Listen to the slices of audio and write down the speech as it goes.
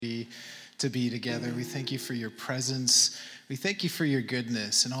to be together. We thank you for your presence. We thank you for your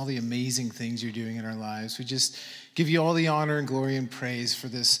goodness and all the amazing things you're doing in our lives. We just give you all the honor and glory and praise for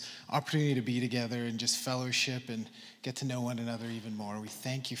this opportunity to be together and just fellowship and get to know one another even more. We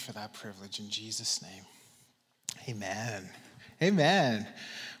thank you for that privilege in Jesus' name. Amen. Amen.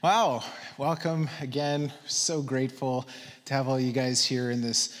 Wow. Welcome again. So grateful to have all you guys here in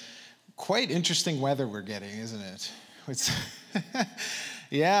this quite interesting weather we're getting, isn't it? It's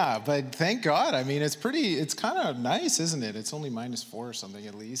yeah, but thank God. I mean, it's kind of nice, isn't it? It's only -4 or something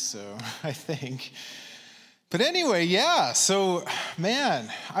at least, so I think. But anyway, yeah, so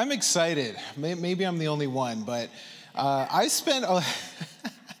man, I'm excited. Maybe I'm the only one, but I spent,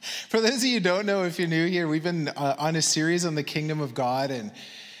 for those of you who don't know, if you're new here, we've been on a series on the kingdom of God, and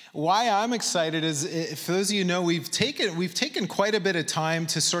why I'm excited is, for those of you who know, we've taken quite a bit of time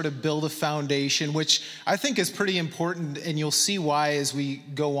to sort of build a foundation, which I think is pretty important, and you'll see why as we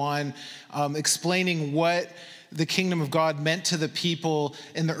go on, explaining what the kingdom of God meant to the people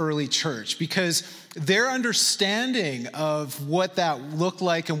in the early church, because their understanding of what that looked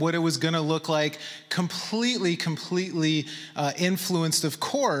like and what it was going to look like completely influenced, of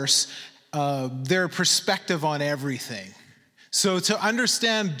course, their perspective on everything. So to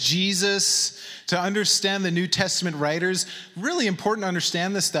understand Jesus, to understand the New Testament writers, really important to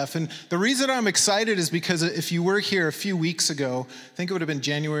understand this stuff. And the reason I'm excited is because if you were here a few weeks ago, I think it would have been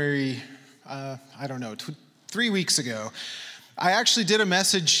January, 3 weeks ago, I actually did a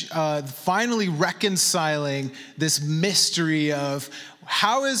message finally reconciling this mystery of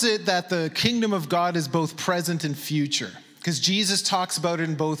how is it that the kingdom of God is both present and future? Because Jesus talks about it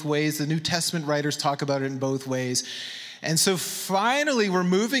in both ways. The New Testament writers talk about it in both ways. And so finally, we're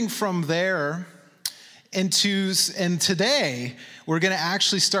moving from there and today, we're going to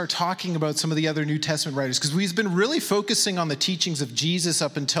actually start talking about some of the other New Testament writers, because we've been really focusing on the teachings of Jesus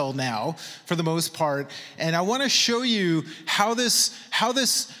up until now, for the most part. And I want to show you how this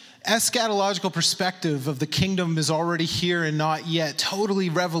eschatological perspective of the kingdom is already here and not yet totally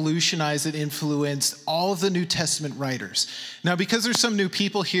revolutionized and influenced all of the New Testament writers. Now, because there's some new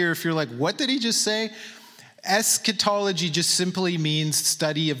people here, if you're like, what did he just say? Eschatology just simply means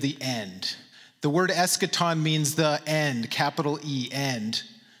study of the end. The word eschaton means the end, capital E, end,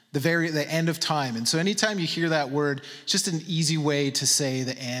 the end of time. And so anytime you hear that word, it's just an easy way to say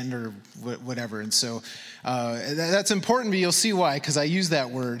the end or whatever. And so that's important, but you'll see why, because I use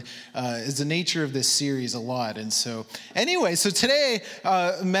that word as the nature of this series a lot. And so anyway, so today,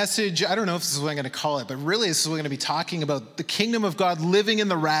 message, I don't know if this is what I'm going to call it, but really this is what we're going to be talking about, the kingdom of God living in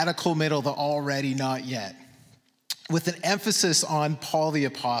the radical middle, the already, not yet, with an emphasis on Paul the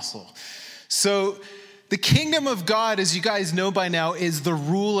Apostle. So the kingdom of God, as you guys know by now, is the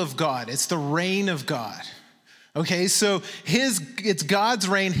rule of God. It's the reign of God. Okay, so it's God's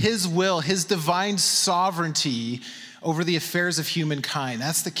reign, his will, his divine sovereignty over the affairs of humankind.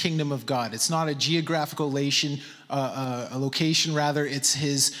 That's the kingdom of God. It's not a geographical location, it's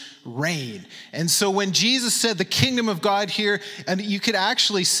his reign. And so when Jesus said the kingdom of God here, and you could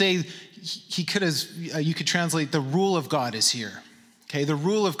actually say, you could translate the rule of God is here. Okay, the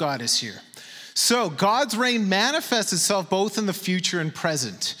rule of God is here. So God's reign manifests itself both in the future and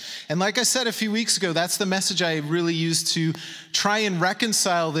present. And like I said a few weeks ago, that's the message I really used to try and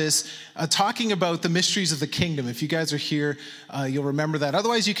reconcile this, talking about the mysteries of the kingdom. If you guys are here, you'll remember that.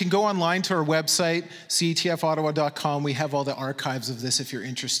 Otherwise, you can go online to our website, cetfottawa.com. We have all the archives of this if you're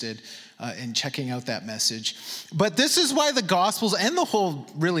interested in checking out that message. But this is why the Gospels and the whole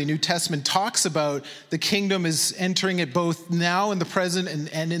really New Testament talks about the kingdom is entering it both now in the present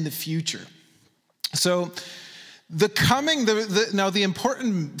and in the future. So now the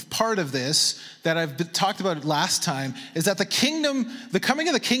important part of this that I've talked about last time is that the coming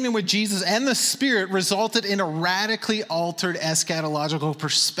of the kingdom with Jesus and the Spirit resulted in a radically altered eschatological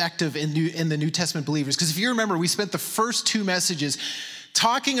perspective in the New Testament believers. Because if you remember, we spent the first 2 messages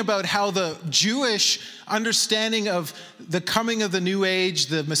talking about how the Jewish understanding of the coming of the new age,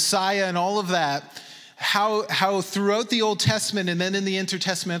 the Messiah and all of that, how throughout the Old Testament and then in the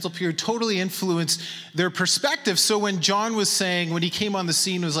intertestamental period totally influenced their perspective. So when John was saying, when he came on the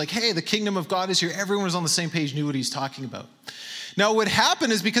scene, was like, hey, the kingdom of God is here, everyone was on the same page, knew what he's talking about. Now what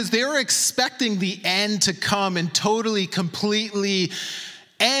happened is because they were expecting the end to come and totally, completely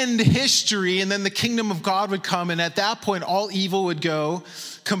end history, and then the kingdom of God would come, and at that point all evil would go,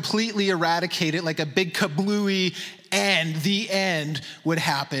 completely eradicated, like a big kablooey, and the end would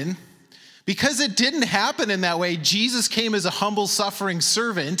happen. Because it didn't happen in that way, Jesus came as a humble, suffering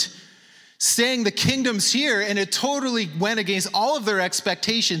servant, saying the kingdom's here, and it totally went against all of their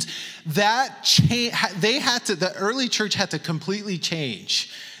expectations. The early church had to completely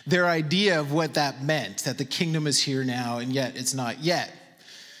change. their idea of what that meant, that the kingdom is here now and yet it's not yet.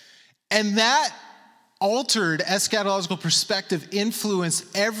 And that altered eschatological perspective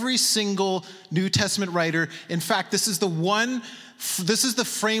influenced every single New Testament writer. In fact, this is the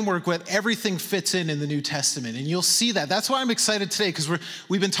framework where everything fits in the New Testament. And you'll see that. That's why I'm excited today, because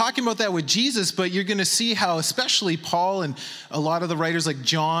we've been talking about that with Jesus, but you're going to see how especially Paul and a lot of the writers like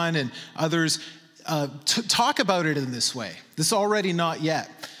John and others talk about it in this way. This already not yet.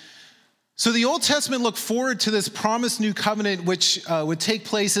 So the Old Testament looked forward to this promised new covenant, which would take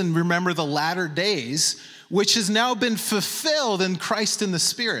place in, remember, the latter days, which has now been fulfilled in Christ in the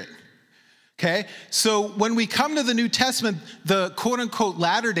Spirit. Okay? So when we come to the New Testament, the quote-unquote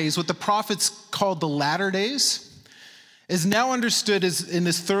latter days, what the prophets called the latter days, is now understood as, in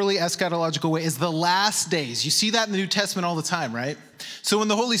this thoroughly eschatological way, as the last days. You see that in the New Testament all the time, right? So when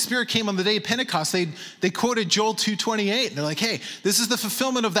the Holy Spirit came on the day of Pentecost, they quoted Joel 2:28. And they're like, hey, this is the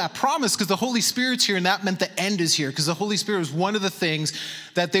fulfillment of that promise because the Holy Spirit's here, and that meant the end is here, because the Holy Spirit was one of the things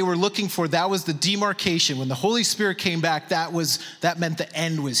that they were looking for. That was the demarcation. When the Holy Spirit came back, that meant the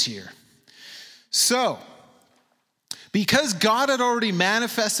end was here. So, because God had already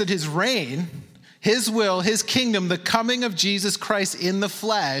manifested his reign, his will, his kingdom, the coming of Jesus Christ in the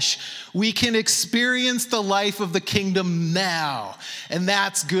flesh, we can experience the life of the kingdom now. And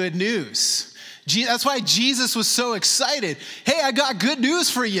that's good news. That's why Jesus was so excited. Hey, I got good news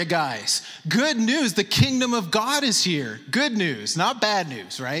for you guys. Good news. The kingdom of God is here. Good news, not bad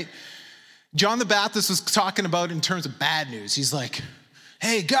news, right? John the Baptist was talking about it in terms of bad news. He's like,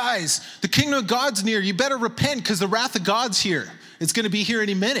 hey guys, the kingdom of God's near. You better repent because the wrath of God's here. It's going to be here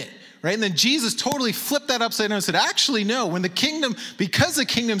any minute. Right? And then Jesus totally flipped that upside down and said, actually, no, because the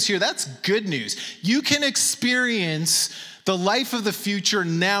kingdom's here, that's good news. You can experience the life of the future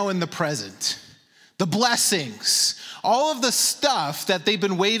now in the present. The blessings, all of the stuff that they've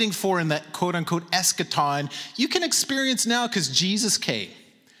been waiting for in that quote unquote eschaton, you can experience now because Jesus came.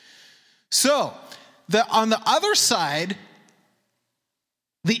 So, on the other side,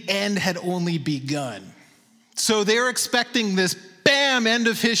 the end had only begun. So they're expecting this bam, end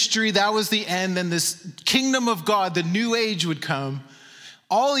of history. That was the end. Then this kingdom of God, the new age would come.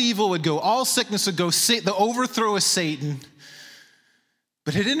 All evil would go. All sickness would go. The overthrow of Satan.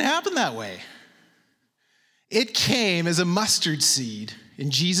 But it didn't happen that way. It came as a mustard seed in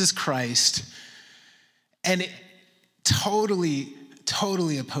Jesus Christ. And it totally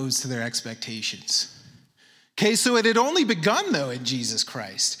opposed to their expectations. Okay, so it had only begun, though, in Jesus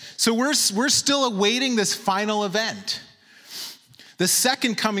Christ. So we're still awaiting this final event. The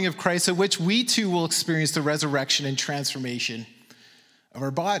second coming of Christ, at which we too will experience the resurrection and transformation of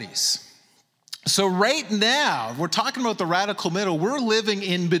our bodies. So right now, we're talking about the radical middle. We're living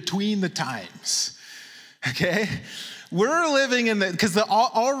in between the times, okay? We're living because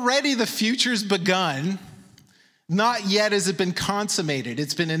already the future's begun. Not yet has it been consummated.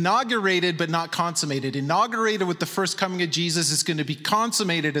 It's been inaugurated, but not consummated. Inaugurated with the first coming of Jesus. It's going to be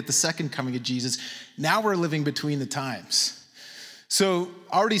consummated at the second coming of Jesus. Now we're living between the times. So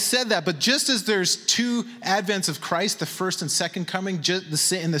I already said that, but just as there's two advents of Christ, the first and second coming, in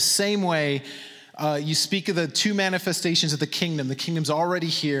the same way, you speak of the two manifestations of the kingdom. The kingdom's already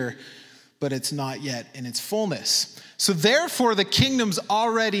here, but it's not yet in its fullness. So therefore, the kingdom's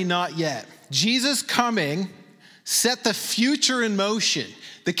already not yet. Jesus coming set the future in motion.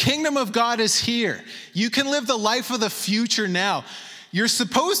 The kingdom of God is here. You can live the life of the future now. You're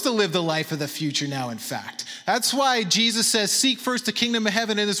supposed to live the life of the future now, in fact. That's why Jesus says, seek first the kingdom of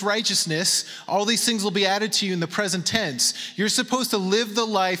heaven and its righteousness. All these things will be added to you in the present tense. You're supposed to live the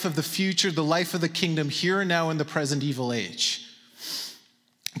life of the future, the life of the kingdom here and now in the present evil age.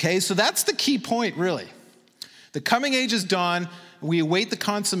 Okay, so that's the key point, really. The coming age is dawn. We await the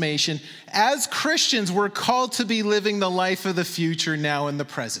consummation. As Christians, we're called to be living the life of the future now in the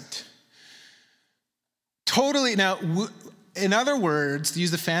present. Totally. Now, in other words, to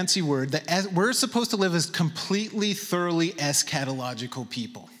use the fancy word, we're supposed to live as completely, thoroughly eschatological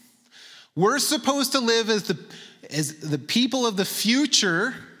people. We're supposed to live as the people of the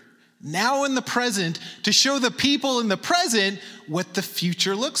future, now in the present, to show the people in the present what the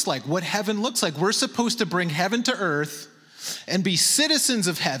future looks like, what heaven looks like. We're supposed to bring heaven to earth and be citizens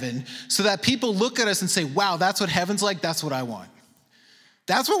of heaven so that people look at us and say, wow, that's what heaven's like, that's what I want.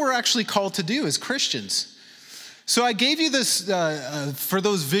 That's what we're actually called to do as Christians. So I gave you this for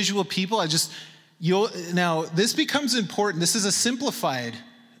those visual people. Now this becomes important. This is a simplified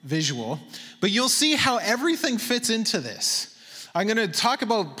visual, but you'll see how everything fits into this. I'm going to talk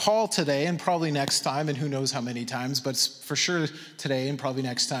about Paul today and probably next time, and who knows how many times, but for sure today and probably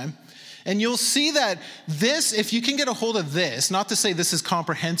next time. And you'll see that this, if you can get a hold of this, not to say this is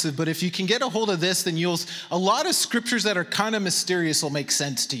comprehensive, but if you can get a hold of this, then a lot of scriptures that are kind of mysterious will make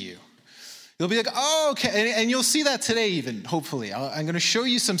sense to you. You'll be like, oh, okay. And you'll see that today even, hopefully. I'm going to show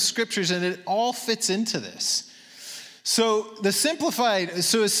you some scriptures and it all fits into this. So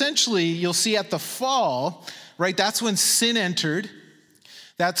essentially you'll see at the fall, right, that's when sin entered.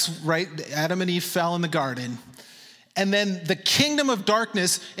 That's right, Adam and Eve fell in the garden. And then the kingdom of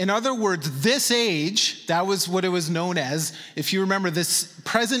darkness, in other words, this age, that was what it was known as. If you remember, this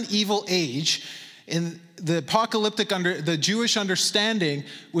present evil age, in the apocalyptic, the Jewish understanding,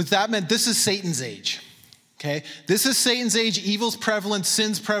 meant this is Satan's age. Okay? This is Satan's age. Evil's prevalent,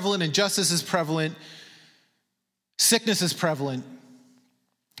 sin's prevalent, injustice is prevalent, sickness is prevalent.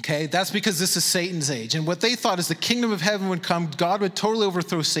 Okay? That's because this is Satan's age. And what they thought is the kingdom of heaven would come, God would totally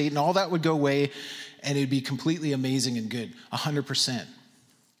overthrow Satan, all that would go away, and it'd be completely amazing and good, 100%.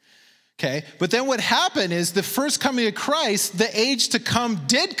 Okay, but then what happened is the first coming of Christ, the age to come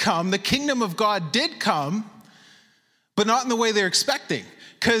did come, the kingdom of God did come, but not in the way they're expecting.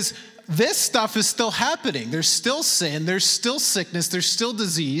 Because this stuff is still happening. There's still sin, there's still sickness, there's still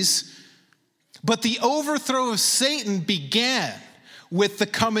disease. But the overthrow of Satan began with the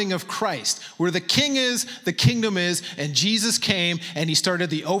coming of Christ. Where the king is, the kingdom is, and Jesus came and he started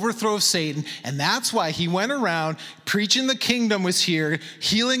the overthrow of Satan. And that's why he went around preaching the kingdom was here,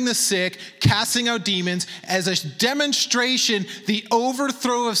 healing the sick, casting out demons. As a demonstration, the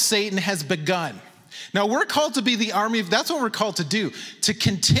overthrow of Satan has begun. Now we're called to be the army that's what we're called to do. To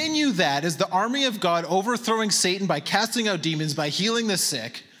continue that as the army of God, overthrowing Satan by casting out demons, by healing the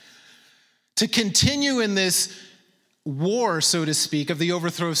sick. To continue in this war, so to speak, of the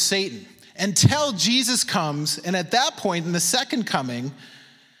overthrow of Satan until Jesus comes. And at that point, in the second coming,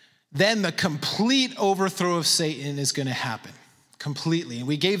 then the complete overthrow of Satan is going to happen completely. And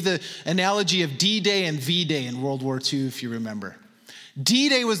we gave the analogy of D-Day and V-Day in World War II, if you remember.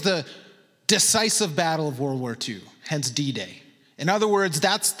 D-Day was the decisive battle of World War II, hence D-Day. In other words,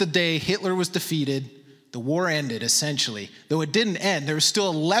 that's the day Hitler was defeated. The war ended, essentially. Though it didn't end, there was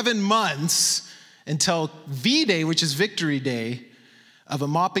still 11 months until V-Day, which is Victory Day, of a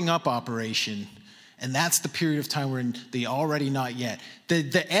mopping up operation. And that's the period of time we're in the already not yet.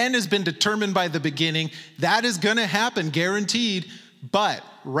 The end has been determined by the beginning. That is going to happen, guaranteed. But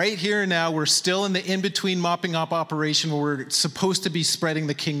right here and now, we're still in the in-between mopping up operation where we're supposed to be spreading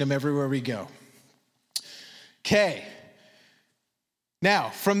the kingdom everywhere we go. Okay. Now,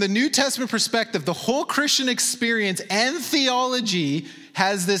 from the New Testament perspective, the whole Christian experience and theology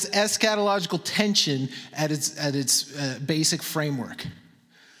has this eschatological tension at its basic framework.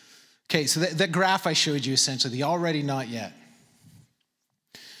 Okay, so that graph I showed you, essentially, the already not yet.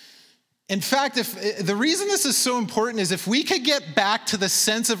 In fact, the reason this is so important is if we could get back to the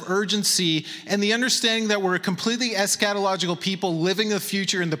sense of urgency and the understanding that we're a completely eschatological people living the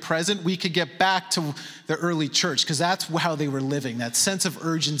future in the present, we could get back to the early church, because that's how they were living, that sense of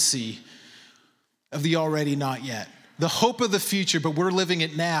urgency of the already not yet. The hope of the future, but we're living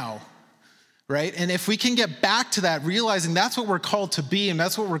it now, right? And if we can get back to that, realizing that's what we're called to be and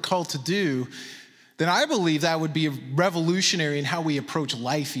that's what we're called to do, then I believe that would be revolutionary in how we approach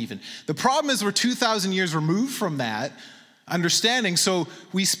life even. The problem is we're 2,000 years removed from that understanding. So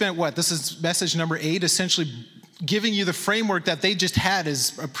we spent this is message number 8, essentially giving you the framework that they just had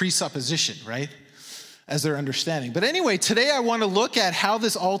as a presupposition, right? As their understanding. But anyway, today I want to look at how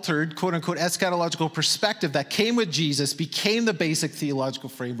this altered, quote unquote, eschatological perspective that came with Jesus became the basic theological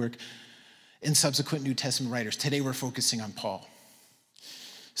framework in subsequent New Testament writers. Today we're focusing on Paul.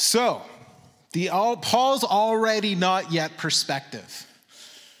 So, Paul's already not yet perspective.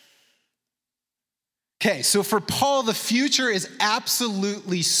 Okay, so for Paul, the future is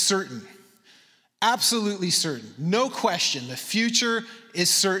absolutely certain. Absolutely certain. No question. The future is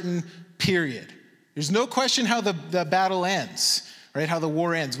certain, period. There's no question how the battle ends, right? How the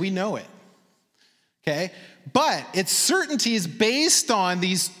war ends. We know it. Okay? But its certainty is based on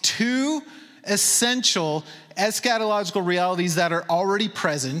these two essential eschatological realities that are already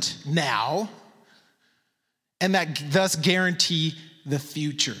present now, and that thus guarantee the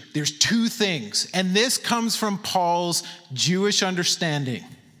future. There's two things. And this comes from Paul's Jewish understanding.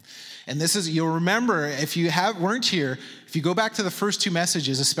 And this is, you'll remember, if you weren't here, if you go back to the first two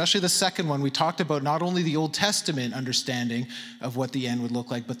messages, especially the second one, we talked about not only the Old Testament understanding of what the end would look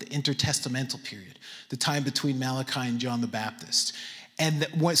like, but the intertestamental period, the time between Malachi and John the Baptist. And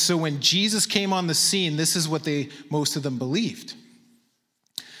so when Jesus came on the scene, this is what most of them believed.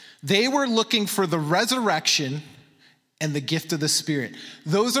 They were looking for the resurrection and the gift of the Spirit.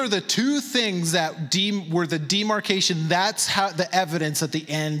 Those are the two things that were the demarcation. That's how the evidence that the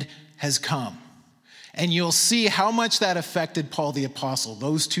end has come. And you'll see how much that affected Paul the Apostle.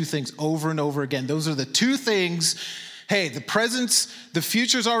 Those two things over and over again. Those are the two things. Hey, the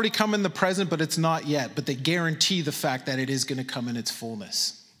future's already come in the present, but it's not yet. But they guarantee the fact that it is going to come in its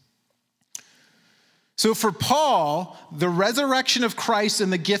fullness. So for Paul, the resurrection of Christ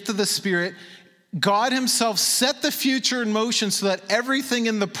and the gift of the Spirit, God himself set the future in motion so that everything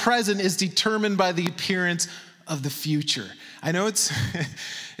in the present is determined by the appearance of the future. I know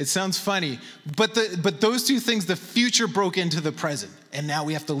it sounds funny, but those two things, the future broke into the present, and now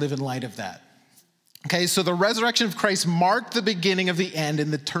we have to live in light of that. Okay, so the resurrection of Christ marked the beginning of the end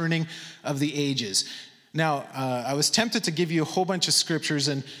and the turning of the ages. Now, I was tempted to give you a whole bunch of scriptures,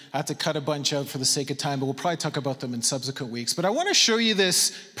 and I had to cut a bunch out for the sake of time, but we'll probably talk about them in subsequent weeks. But I want to show you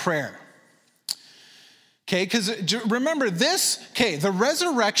this prayer. Okay, because remember this, the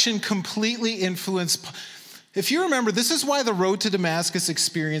resurrection completely influenced. If you remember, this is why the road to Damascus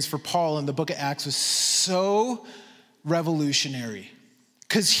experience for Paul in the book of Acts was so revolutionary.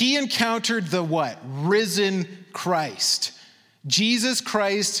 Because he encountered the what? Risen Christ. Jesus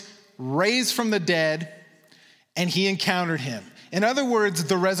Christ raised from the dead, and he encountered him. In other words,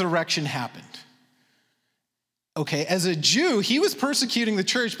 the resurrection happened. Okay, as a Jew, he was persecuting the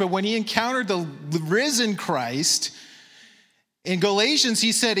church, but when he encountered the risen Christ, in Galatians,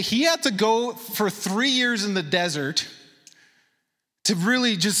 he said he had to go for 3 years in the desert to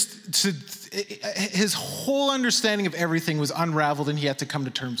really his whole understanding of everything was unraveled, and he had to come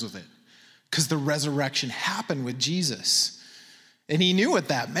to terms with it because the resurrection happened with Jesus. And he knew what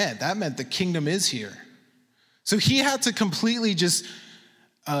that meant. That meant the kingdom is here. So he had to completely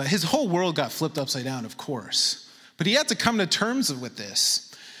his whole world got flipped upside down, of course. But he had to come to terms with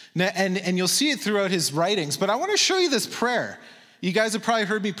this. And you'll see it throughout his writings. But I want to show you this prayer. You guys have probably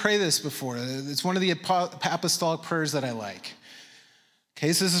heard me pray this before. It's one of the apostolic prayers that I like.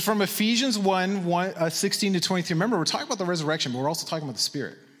 Okay, so this is from Ephesians 1, 16 to 23. Remember, we're talking about the resurrection, but we're also talking about the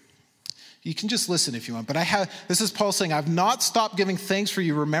Spirit. You can just listen if you want. But this is Paul saying, I've not stopped giving thanks for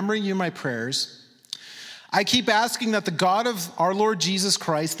you, remembering you in my prayers. I keep asking that the God of our Lord Jesus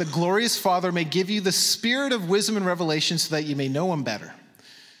Christ, the glorious Father, may give you the spirit of wisdom and revelation so that you may know him better.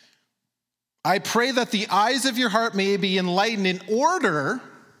 I pray that the eyes of your heart may be enlightened in order,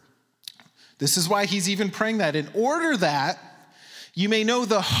 this is why he's even praying that, in order that you may know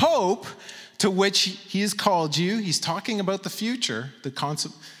the hope to which he has called you. He's talking about the future, the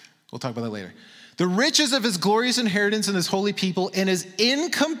concept. We'll talk about that later. The riches of his glorious inheritance in his holy people and his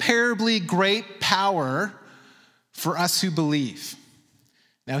incomparably great power for us who believe.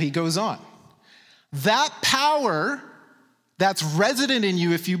 Now he goes on. That power that's resident in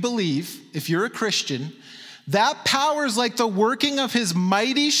you if you believe, if you're a Christian, that power is like the working of his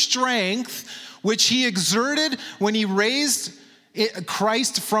mighty strength, which he exerted when he raised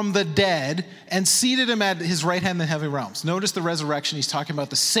Christ from the dead and seated him at his right hand in the heavenly realms. Notice the resurrection. He's talking about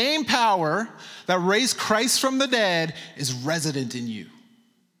the same power that raised Christ from the dead is resident in you.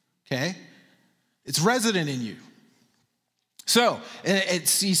 Okay? It's resident in you. So,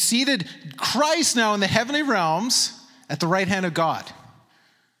 he seated Christ now in the heavenly realms at the right hand of God.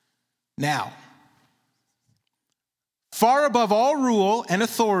 Now, far above all rule and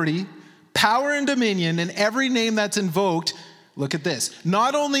authority, power and dominion, and every name that's invoked, look at this,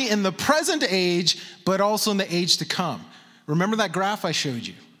 not only in the present age, but also in the age to come. Remember that graph I showed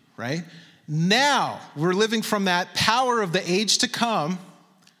you, right? Now, we're living from that power of the age to come,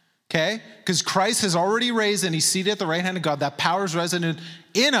 okay? Because Christ has already raised and he's seated at the right hand of God. That power is resident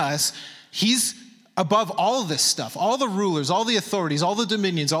in us. He's above all of this stuff, all the rulers, all the authorities, all the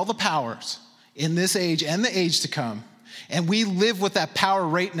dominions, all the powers in this age and the age to come. And we live with that power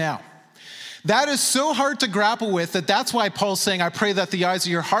right now. That is so hard to grapple with that's why Paul's saying, I pray that the eyes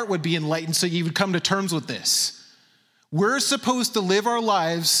of your heart would be enlightened so you would come to terms with this. We're supposed to live our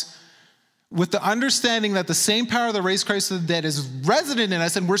lives with the understanding that the same power that raised Christ from the dead is resident in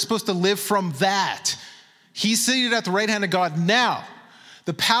us, and we're supposed to live from that. He's seated at the right hand of God now.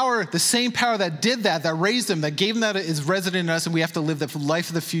 The power, the same power that did that raised him, that gave him that is resident in us, and we have to live the life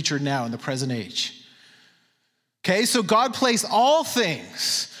of the future now in the present age. Okay, so God placed all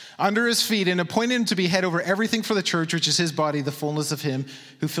things under his feet and appointed him to be head over everything for the church, which is his body, the fullness of him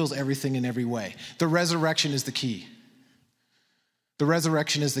who fills everything in every way. The resurrection is the key. The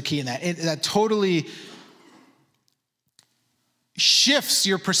resurrection is the key in that. That totally shifts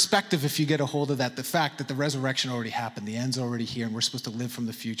your perspective if you get a hold of that. The fact that the resurrection already happened, the end's already here, and we're supposed to live from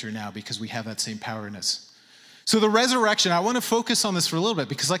the future now because we have that same power in us. So the resurrection, I want to focus on this for a little bit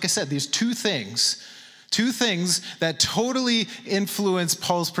because like I said, there's two things that totally influence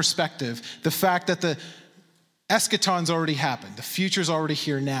Paul's perspective. The fact that eschaton's already happened. The future's already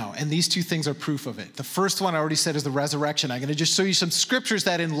here now. And these two things are proof of it. The first one I already said is the resurrection. I'm going to just show you some scriptures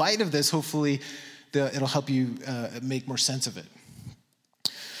that in light of this, hopefully it'll help you make more sense of it.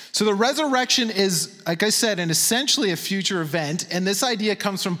 So the resurrection is, like I said, an essentially a future event. And this idea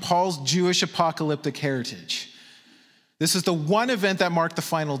comes from Paul's Jewish apocalyptic heritage. This is the one event that marked the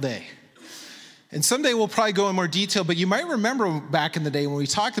final day. And someday we'll probably go in more detail, but you might remember back in the day when we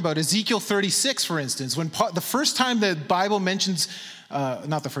talked about Ezekiel 36, for instance, when the first time the Bible mentions,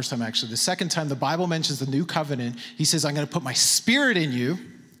 not the first time actually, the second time the Bible mentions the new covenant, he says, I'm going to put my spirit in you,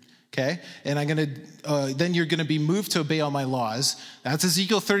 okay? And then you're going to be moved to obey all my laws. That's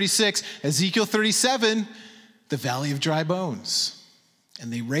Ezekiel 36. Ezekiel 37, the valley of dry bones.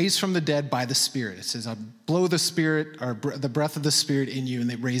 And they raise from the dead by the Spirit. It says, I blow the Spirit, or the breath of the Spirit in you, and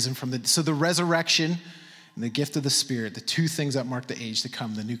they raise them from the dead. So the resurrection and the gift of the Spirit, the two things that mark the age to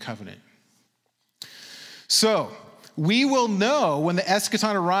come, the new covenant. So we will know when the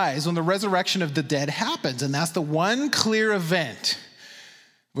eschaton arrives, when the resurrection of the dead happens. And that's the one clear event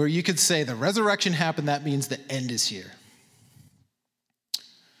where you could say the resurrection happened, that means the end is here.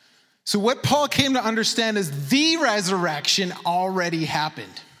 So what Paul came to understand is the resurrection already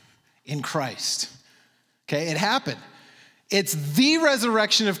happened in Christ. Okay, it happened. It's the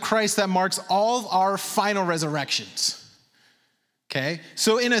resurrection of Christ that marks all of our final resurrections. Okay,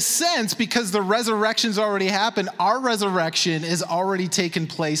 so in a sense, because the resurrection's already happened, our resurrection is already taken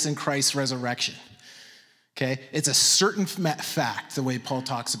place in Christ's resurrection. Okay, it's a certain fact, the way Paul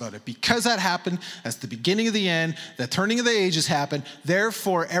talks about it. Because that happened, that's the beginning of the end, the turning of the ages happened,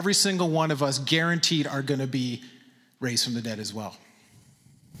 therefore every single one of us guaranteed are going to be raised from the dead as well.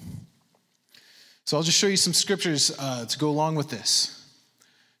 So I'll just show you some scriptures to go along with this.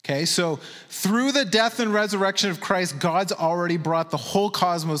 Okay, so through the death and resurrection of Christ, God's already brought the whole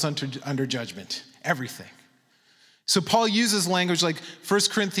cosmos under judgment, everything. So Paul uses language like 1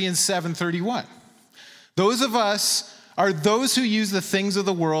 Corinthians 7:31. Those of us are those who use the things of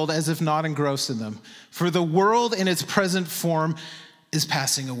the world as if not engrossed in them. For the world in its present form is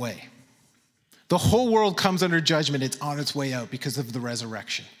passing away. The whole world comes under judgment. It's on its way out because of the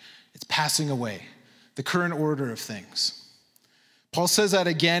resurrection. It's passing away, the current order of things. Paul says that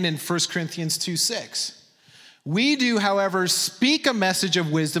again in 1 Corinthians 2:6. We do, however, speak a message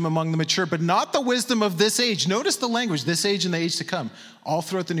of wisdom among the mature, but not the wisdom of this age. Notice the language, this age and the age to come, all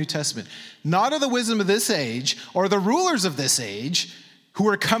throughout the New Testament. Not of the wisdom of this age or the rulers of this age who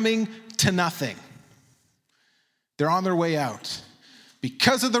are coming to nothing. They're on their way out.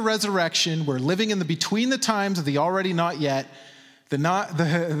 Because of the resurrection, we're living in the between the times of the already not yet.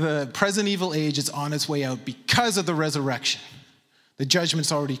 The present evil age is on its way out because of the resurrection. The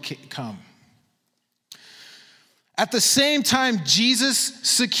judgment's already come. At the same time, Jesus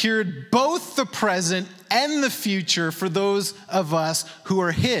secured both the present and the future for those of us who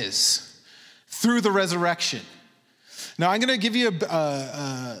are his through the resurrection. Now, I'm going to give you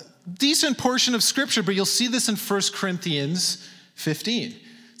a decent portion of scripture, but you'll see this in 1 Corinthians 15.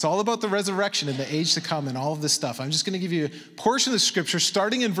 It's all about the resurrection and the age to come and all of this stuff. I'm just going to give you a portion of the scripture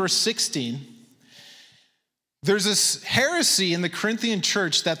starting in verse 16. There's this heresy in the Corinthian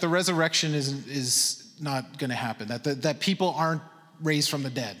church that the resurrection is not going to happen, that people aren't raised from the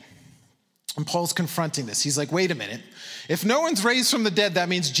dead. And Paul's confronting this. He's like, wait a minute. If no one's raised from the dead, that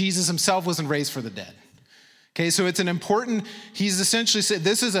means Jesus himself wasn't raised for the dead. Okay, so it's an important, he's essentially said,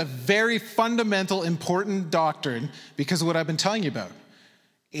 this is a very fundamental, important doctrine because of what I've been telling you about.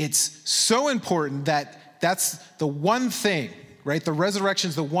 It's so important that that's the one thing, right? The resurrection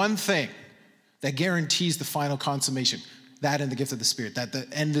is the one thing that guarantees the final consummation, that and the gift of the Spirit, that the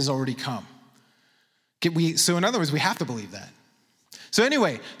end has already come. So in other words, we have to believe that. So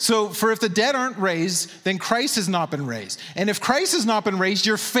anyway, for if the dead aren't raised, then Christ has not been raised. And if Christ has not been raised,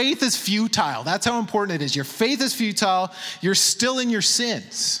 your faith is futile. That's how important it is. Your faith is futile. You're still in your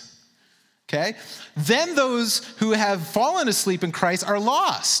sins. Okay? Then those who have fallen asleep in Christ are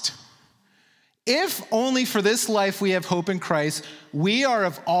lost. If only for this life we have hope in Christ, we are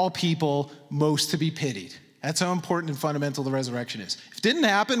of all people most to be pitied. That's how important and fundamental the resurrection is. If it didn't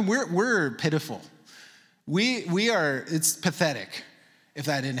happen, we're pitiful. It's pathetic if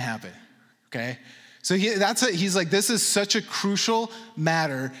that didn't happen, okay? So he's like, this is such a crucial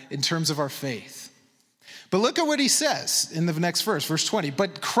matter in terms of our faith. But look at what he says in the next verse 20.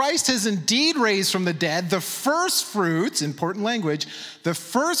 But Christ has indeed raised from the dead the first fruits, important language, the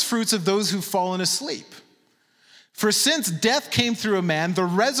first fruits of those who've fallen asleep. For since death came through a man, the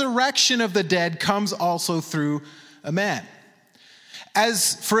resurrection of the dead comes also through a man.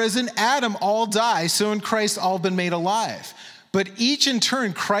 As in Adam all die, so in Christ all have been made alive. But each in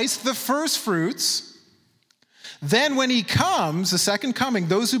turn, Christ the first fruits, Then when he comes, the second coming,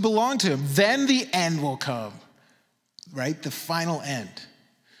 those who belong to him, then the end will come, right? The final end.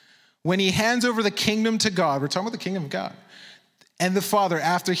 When he hands over the kingdom to God, we're talking about the kingdom of God, and the Father,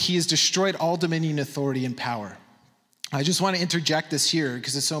 after he has destroyed all dominion, authority, and power. I just want to interject this here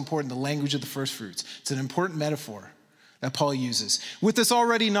because it's so important, the language of the first fruits. It's an important metaphor that Paul uses. With this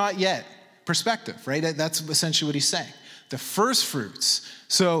already not yet perspective, right? That's essentially what he's saying. The first fruits.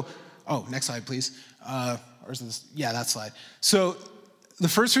 So, next slide, please. Or is this? Yeah, that slide. So the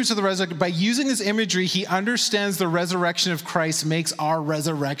first fruits of the resurrection, by using this imagery, he understands the resurrection of Christ makes our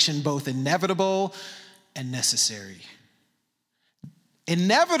resurrection both inevitable and necessary.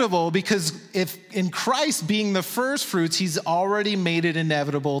 Inevitable because if in Christ being the first fruits, he's already made it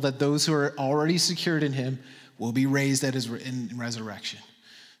inevitable that those who are already secured in him will be raised in resurrection.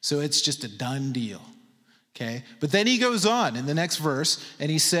 So it's just a done deal, okay? But then he goes on in the next verse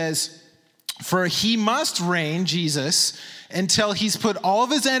and he says, for he must reign, Jesus, until he's put all of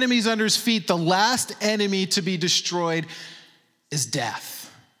his enemies under his feet. The last enemy to be destroyed is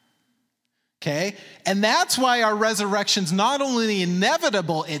death. Okay? And that's why our resurrection's not only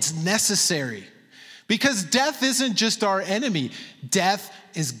inevitable, it's necessary. Because death isn't just our enemy. Death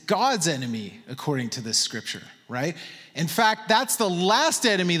is God's enemy, according to this scripture, right? In fact, that's the last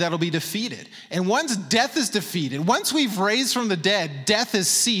enemy that'll be defeated. And once death is defeated, once we've raised from the dead, death has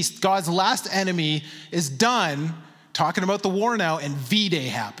ceased, God's last enemy is done, talking about the war now, and V-Day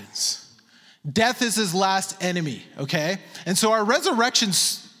happens. Death is his last enemy, okay? And so our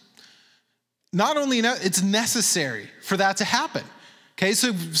resurrection's not only, it's necessary for that to happen. Okay,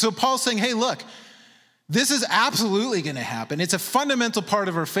 so Paul's saying, hey, look, this is absolutely going to happen. It's a fundamental part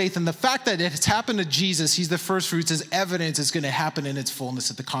of our faith. And the fact that it's happened to Jesus, he's the first fruits, is evidence it's going to happen in its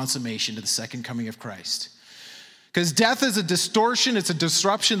fullness at the consummation of the second coming of Christ. Because death is a distortion, it's a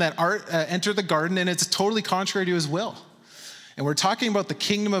disruption that entered the garden, and it's totally contrary to his will. And we're talking about the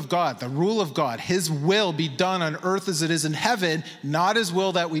kingdom of God, the rule of God. His will be done on earth as it is in heaven, not his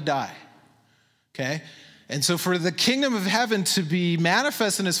will that we die. Okay? And so for the kingdom of heaven to be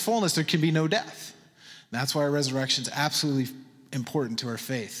manifest in its fullness, there can be no death. And that's why resurrection is absolutely important to our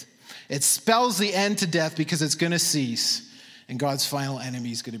faith. It spells the end to death because it's going to cease, and God's final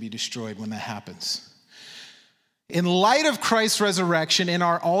enemy is going to be destroyed when that happens. In light of Christ's resurrection, in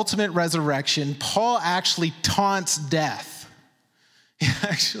our ultimate resurrection, Paul actually taunts death.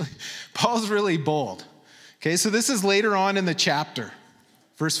 Paul's really bold. Okay, so this is later on in the chapter.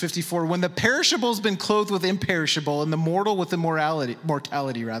 Verse 54, when the perishable has been clothed with imperishable and the mortal with mortality,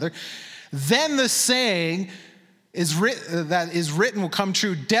 then the saying that is written will come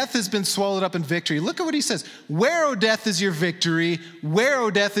true. Death has been swallowed up in victory. Look at what he says. Where, O death, is your victory? Where, O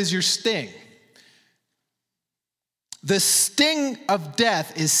death, is your sting? The sting of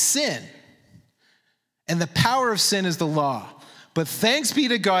death is sin, and the power of sin is the law. But thanks be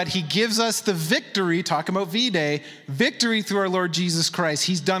to God, he gives us the victory, talking about V-Day, victory through our Lord Jesus Christ.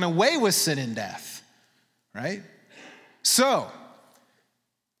 He's done away with sin and death, right? So,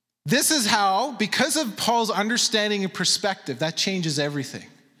 this is how, because of Paul's understanding and perspective, that changes everything.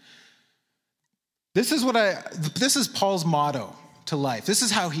 This is Paul's motto to life. This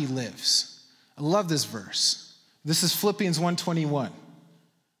is how he lives. I love this verse. This is Philippians 1:21.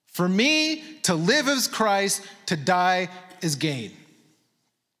 For me, to live is Christ, to die is gain.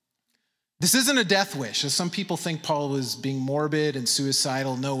 This isn't a death wish, as some people think Paul was being morbid and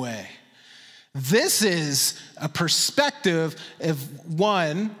suicidal. No way. This is a perspective of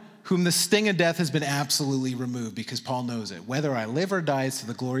one whom the sting of death has been absolutely removed, because Paul knows it. Whether I live or die, it's to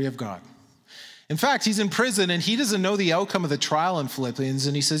the glory of God. In fact, he's in prison and he doesn't know the outcome of the trial in Philippians,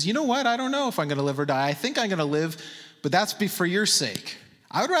 and he says, you know what? I don't know if I'm going to live or die. I think I'm going to live, but that's for your sake.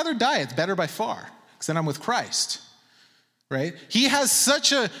 I would rather die. It's better by far, because then I'm with Christ. Right? He has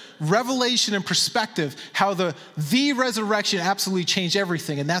such a revelation and perspective how the resurrection absolutely changed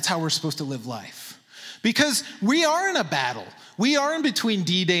everything, and that's how we're supposed to live life. Because we are in a battle. We are in between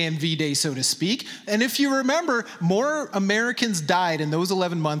D-Day and V-Day, so to speak. And if you remember, more Americans died in those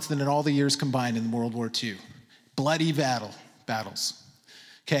 11 months than in all the years combined in World War II. Bloody battles.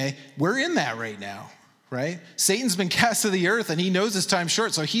 Okay? We're in that right now, right? Satan's been cast to the earth, and he knows his time's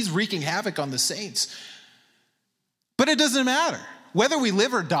short, so he's wreaking havoc on the saints. But it doesn't matter. Whether we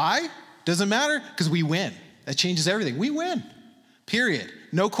live or die, doesn't matter, because we win. That changes everything. We win. Period.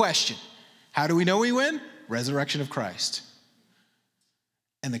 No question. How do we know we win? Resurrection of Christ.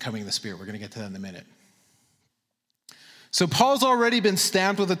 And the coming of the Spirit. We're going to get to that in a minute. So Paul's already been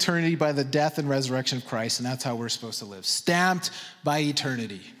stamped with eternity by the death and resurrection of Christ, and that's how we're supposed to live. Stamped by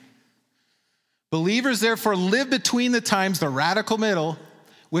eternity. Believers, therefore, live between the times, the radical middle,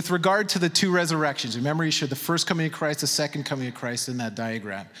 with regard to the two resurrections. Remember, he showed the first coming of Christ, the second coming of Christ in that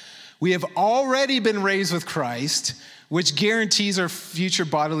diagram. We have already been raised with Christ, which guarantees our future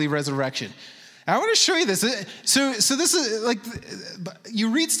bodily resurrection. I want to show you this. So this is like,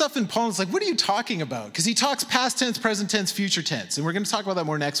 you read stuff in Paul, and it's like, what are you talking about? Because he talks past tense, present tense, future tense. And we're going to talk about that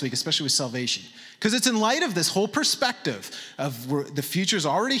more next week, especially with salvation. Because it's in light of this whole perspective of the future's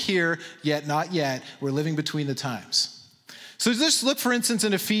already here, yet not yet. We're living between the times. So just look, for instance,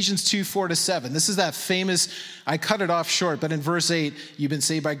 in Ephesians 2, 4-7. This is that famous, I cut it off short, but in verse 8, you've been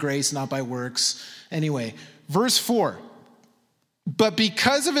saved by grace, not by works. Anyway, verse 4. But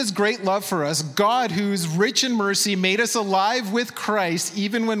because of his great love for us, God, who is rich in mercy, made us alive with Christ,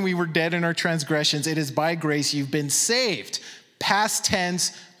 even when we were dead in our transgressions. It is by grace you've been saved. Past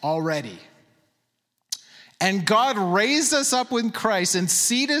tense, already. And God raised us up with Christ and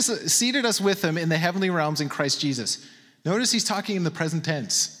seated us with him in the heavenly realms in Christ Jesus. Notice he's talking in the present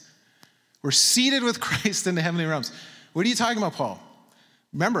tense. We're seated with Christ in the heavenly realms. What are you talking about, Paul?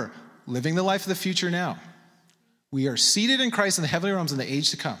 Remember, living the life of the future now. We are seated in Christ in the heavenly realms in the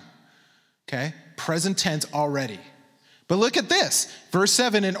age to come. Okay? Present tense already. But look at this. Verse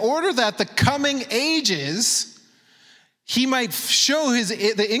 7, in order that the coming ages, he might show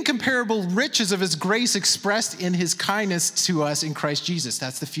the incomparable riches of his grace expressed in his kindness to us in Christ Jesus.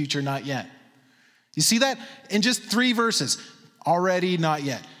 That's the future, not yet. You see that? In just 3 verses. Already, not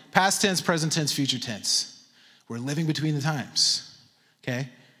yet. Past tense, present tense, future tense. We're living between the times. Okay?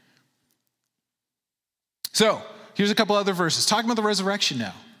 So, here's a couple other verses. Talking about the resurrection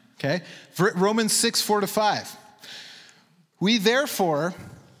now. Okay? Romans 6, 4-5. We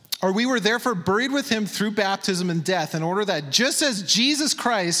were therefore buried with him through baptism and death, in order that just as Jesus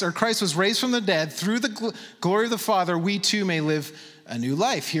Christ, or Christ, was raised from the dead through the glory of the Father, we too may live a new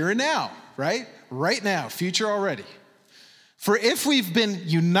life here and now, right? Right now, future already. For if we've been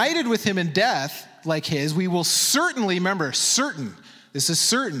united with him in death like his, we will certainly, remember, certain, this is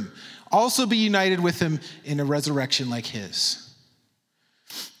certain, also be united with him in a resurrection like his.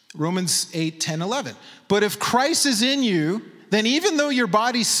 Romans 8, 10, 11. But if Christ is in you, then even though your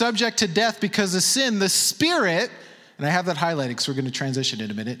body's subject to death because of sin, the Spirit, and I have that highlighted because we're going to transition in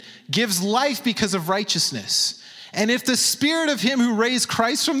a minute, gives life because of righteousness. And if the Spirit of him who raised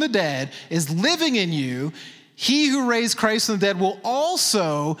Christ from the dead is living in you, he who raised Christ from the dead will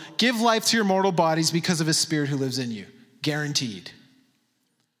also give life to your mortal bodies because of his Spirit who lives in you. Guaranteed.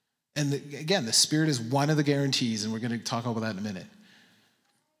 And again, the Spirit is one of the guarantees, and we're going to talk about that in a minute.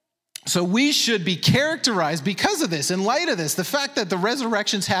 So we should be characterized, because of this, in light of this, the fact that the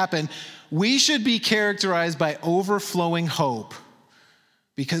resurrections happen, we should be characterized by overflowing hope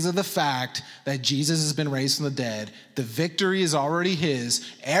because of the fact that Jesus has been raised from the dead. The victory is already his.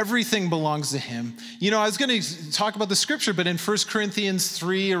 Everything belongs to him. You know, I was going to talk about the scripture, but in 1 Corinthians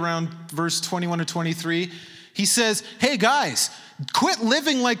 3, around verse 21 or 23, he says, hey guys, quit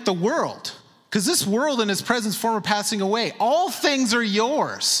living like the world, because this world and its present form are passing away. All things are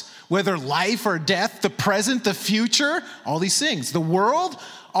yours. Whether life or death, the present, the future, all these things. The world,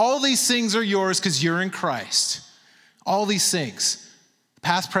 all these things are yours because you're in Christ. All these things.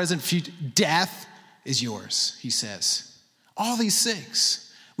 Past, present, future, death is yours, he says. All these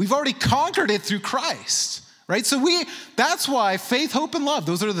things. We've already conquered it through Christ, right? So that's why faith, hope, and love,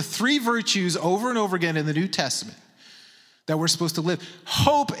 those are the 3 virtues over and over again in the New Testament that we're supposed to live.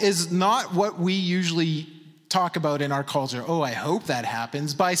 Hope is not what we usually talk about in our culture. Oh, I hope that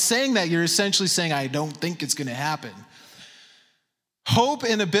happens. By saying that, you're essentially saying, I don't think it's going to happen. Hope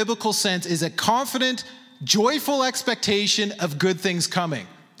in a biblical sense is a confident, joyful expectation of good things coming.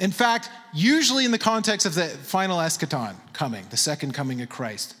 In fact, usually in the context of the final eschaton coming, the second coming of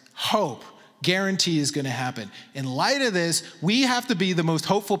Christ. Hope, guarantee is going to happen. In light of this, we have to be the most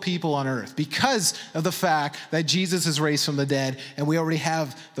hopeful people on earth because of the fact that Jesus is raised from the dead and we already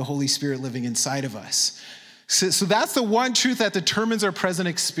have the Holy Spirit living inside of us. So that's the one truth that determines our present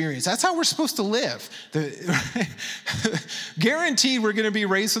experience. That's how we're supposed to live. Guaranteed we're going to be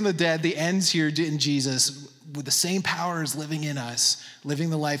raised from the dead. The end's here in Jesus with the same power as living in us, living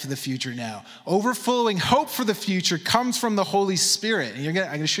the life of the future now. Overflowing hope for the future comes from the Holy Spirit. And I'm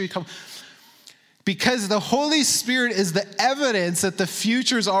going to show you a couple. Because the Holy Spirit is the evidence that the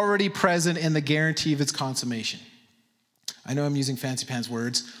future is already present and the guarantee of its consummation. I know I'm using fancy pants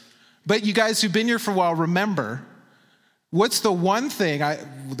words. But you guys who've been here for a while, remember, what's the one thing,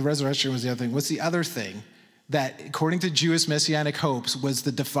 the resurrection was the other thing, what's the other thing that, according to Jewish messianic hopes, was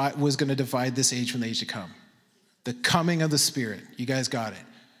going to divide this age from the age to come? The coming of the Spirit. You guys got it,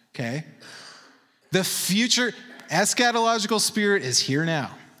 okay? The future eschatological Spirit is here now.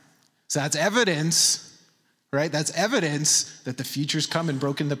 So that's evidence, right? That's evidence that the future's come and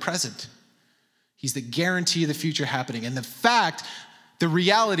broken the present. He's the guarantee of the future happening. And the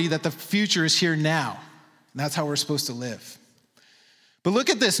reality that the future is here now. And that's how we're supposed to live. But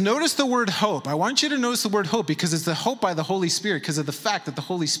look at this. Notice the word hope. I want you to notice the word hope because it's the hope by the Holy Spirit because of the fact that the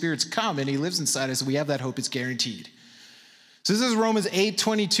Holy Spirit's come and he lives inside us and we have that hope. It's guaranteed. So this is Romans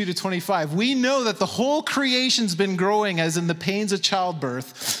 8:22-25. We know that the whole creation's been growing as in the pains of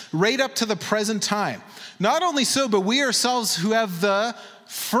childbirth right up to the present time. Not only so, but we ourselves who have the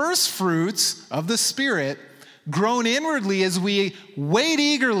first fruits of the Spirit groan inwardly as we wait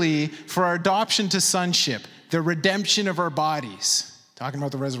eagerly for our adoption to sonship, the redemption of our bodies. Talking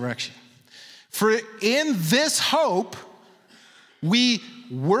about the resurrection. For in this hope, we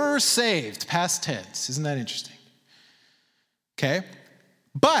were saved. Past tense. Isn't that interesting? Okay.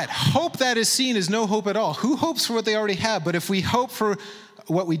 But hope that is seen is no hope at all. Who hopes for what they already have? But if we hope for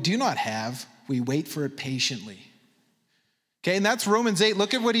what we do not have, we wait for it patiently. Okay, and that's Romans 8.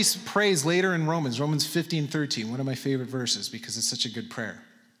 Look at what he prays later in Romans 15:13, one of my favorite verses because it's such a good prayer.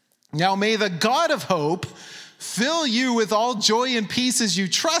 Now may the God of hope fill you with all joy and peace as you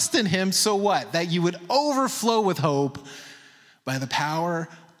trust in him, so what? That you would overflow with hope by the power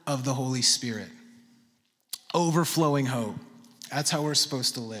of the Holy Spirit. Overflowing hope. That's how we're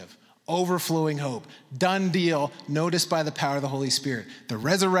supposed to live. Overflowing hope. Done deal. Noticed by the power of the Holy Spirit. The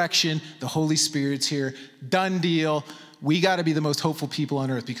resurrection, the Holy Spirit's here. Done deal. We got to be the most hopeful people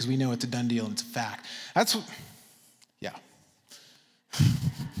on earth because we know it's a done deal and it's a fact. Yeah.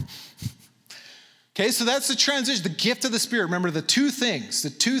 Okay, so that's the transition, the gift of the Spirit. Remember the two things,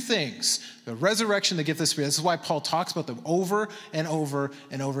 the resurrection, the gift of the Spirit. This is why Paul talks about them over and over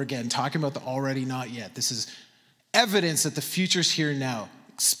and over again, talking about the already not yet. This is evidence that the future's here now,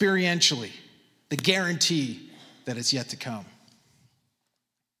 experientially, the guarantee that it's yet to come.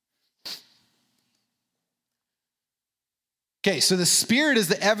 Okay, so the Spirit is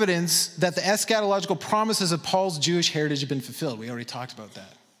the evidence that the eschatological promises of Paul's Jewish heritage have been fulfilled. We already talked about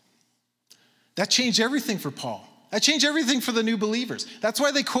that. That changed everything for Paul. That changed everything for the new believers. That's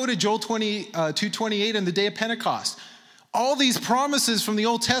why they quoted Joel 2:28 in the day of Pentecost. All these promises from the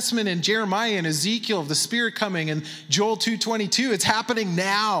Old Testament and Jeremiah and Ezekiel of the Spirit coming and Joel 2:22, it's happening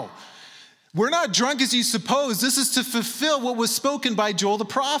now. We're not drunk as you suppose. This is to fulfill what was spoken by Joel the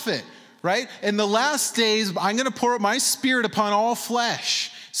prophet, right? In the last days, I'm going to pour out my Spirit upon all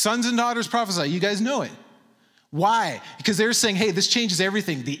flesh. Sons and daughters prophesy. You guys know it. Why? Because they're saying, hey, this changes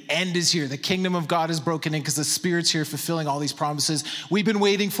everything. The end is here. The kingdom of God is broken in because the Spirit's here fulfilling all these promises we've been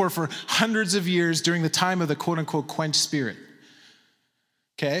waiting for hundreds of years during the time of the quote-unquote quenched spirit.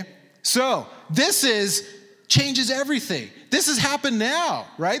 Okay? So this changes everything. This has happened now,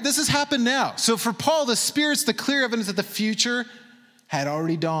 right? This has happened now. So for Paul, the Spirit's the clear evidence that the future had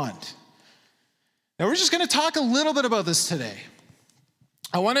already dawned. Now we're just going to talk a little bit about this today.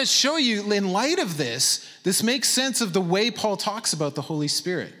 I want to show you, in light of this makes sense of the way Paul talks about the Holy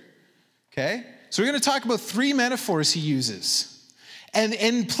Spirit, okay? So we're going to talk about three metaphors he uses. And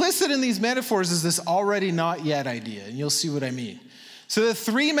implicit in these metaphors is this already not yet idea, and you'll see what I mean. So the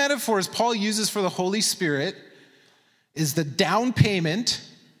three metaphors Paul uses for the Holy Spirit is the down payment,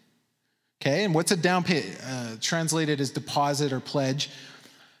 okay? And what's a down payment? Translated as deposit or pledge.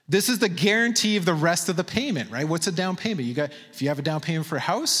 This is the guarantee of the rest of the payment, right? What's a down payment? If you have a down payment for a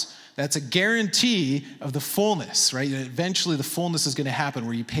house, that's a guarantee of the fullness, right? Eventually the fullness is going to happen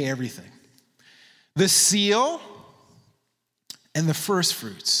where you pay everything. The seal and the first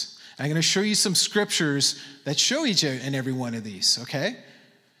fruits. I'm going to show you some scriptures that show each and every one of these, okay?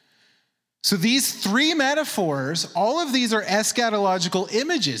 So these three metaphors, all of these are eschatological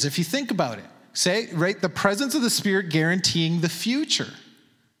images, if you think about it. Say, right, the presence of the Spirit guaranteeing the future.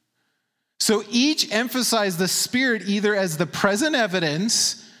 So each emphasize the Spirit either as the present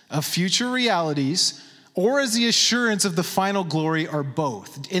evidence of future realities or as the assurance of the final glory, or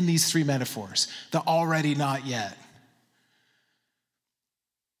both in these three metaphors, the already not yet.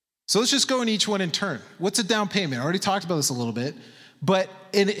 So let's just go in each one in turn. What's a down payment? I already talked about this a little bit, but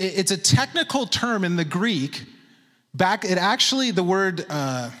it's a technical term in the Greek. The word,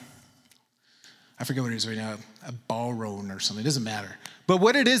 I forget what it is right now, a balron or something, it doesn't matter. But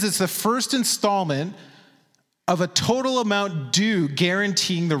what it is, it's the first installment of a total amount due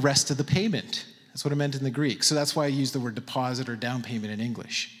guaranteeing the rest of the payment. That's what it meant in the Greek. So that's why I use the word deposit or down payment in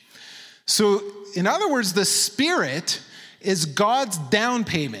English. So in other words, the Spirit is God's down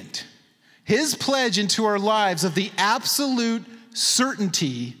payment, his pledge into our lives of the absolute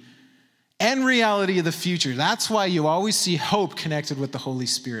certainty and reality of the future. That's why you always see hope connected with the Holy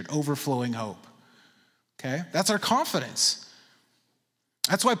Spirit, overflowing hope. Okay? That's our confidence.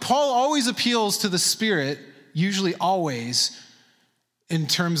 That's why Paul always appeals to the Spirit usually always in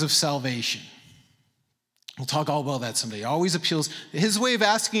terms of salvation. We'll talk all about that someday. He always appeals. His way of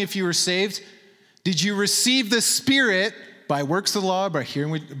asking if you were saved, did you receive the Spirit by works of the law, by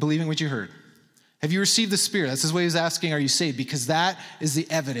believing what you heard? Have you received the Spirit? That's his way of asking, are you saved? Because that is the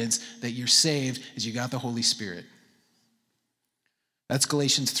evidence that you're saved, is you got the Holy Spirit. That's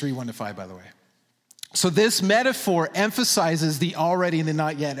Galatians 3:1-5, by the way. So this metaphor emphasizes the already and the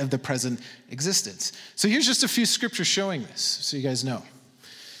not yet of the present existence. So here's just a few scriptures showing this, so you guys know.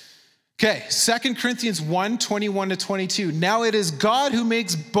 Okay, 2 Corinthians 1:21-22. Now it is God who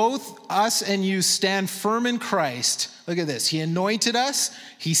makes both us and you stand firm in Christ. Look at this. He anointed us,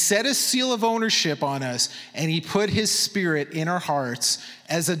 he set a seal of ownership on us, and he put his Spirit in our hearts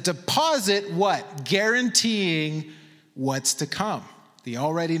as a deposit, what? Guaranteeing what's to come. The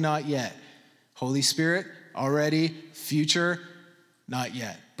already, not yet. Holy Spirit, already, future, not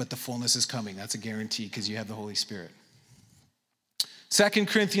yet. But the fullness is coming. That's a guarantee because you have the Holy Spirit. 2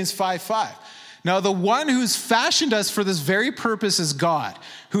 Corinthians 5:5. Now the one who's fashioned us for this very purpose is God,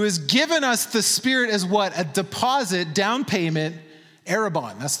 who has given us the Spirit as what? A deposit, down payment,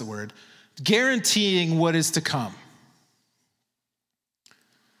 arrabon, that's the word, guaranteeing what is to come.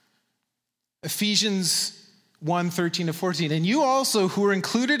 Ephesians 1:13-14. And you also who were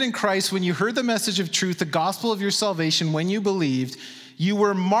included in Christ when you heard the message of truth, the gospel of your salvation, when you believed, you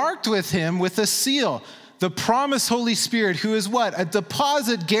were marked with him with a seal, the promised Holy Spirit, who is what? A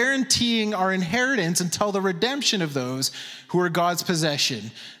deposit guaranteeing our inheritance until the redemption of those who are God's possession,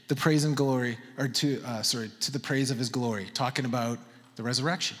 the praise and glory, or to the praise of his glory, talking about the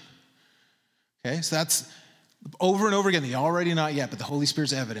resurrection. Okay, so that's over and over again, the already, not yet, but the Holy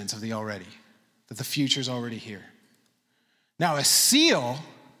Spirit's evidence of the already, that the future is already here. Now, a seal,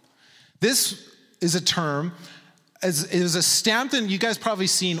 this is a term, it was a stamped in, you guys probably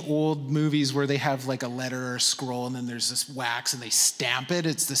seen old movies where they have like a letter or a scroll and then there's this wax and they stamp it.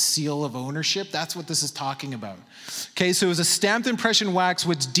 It's the seal of ownership. That's what this is talking about. Okay, so it was a stamped impression wax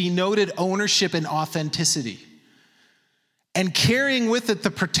which denoted ownership and authenticity and carrying with it the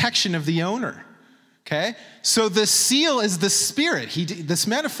protection of the owner. Okay, so the seal is the Spirit. This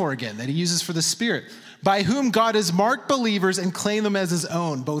metaphor again that he uses for the Spirit, by whom God has marked believers and claimed them as his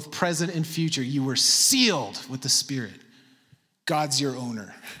own, both present and future. You were sealed with the Spirit. God's your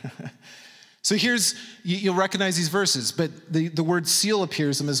owner. So you'll recognize these verses, but the word seal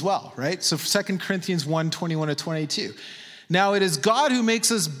appears in them as well, right? So 2 Corinthians 1:21-22. Now it is God who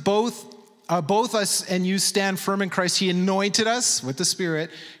makes us both us and you stand firm in Christ. He anointed us with the Spirit.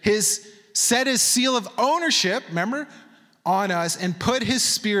 Set his seal of ownership, remember, on us and put his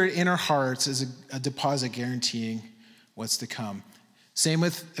Spirit in our hearts as a deposit guaranteeing what's to come. Same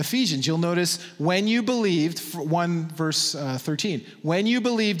with Ephesians. You'll notice when you believed, 1 verse 13, when you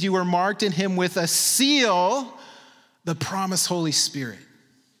believed you were marked in him with a seal, the promised Holy Spirit,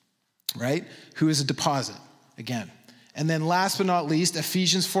 right? Who is a deposit, again. And then last but not least,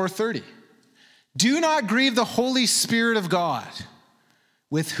 Ephesians 4:30. Do not grieve the Holy Spirit of God,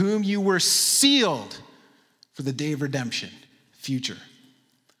 with whom you were sealed for the day of redemption, future.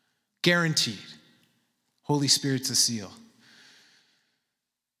 Guaranteed. Holy Spirit's a seal.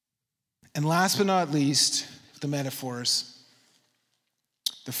 And last but not least, the metaphors,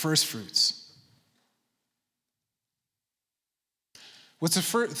 the first fruits.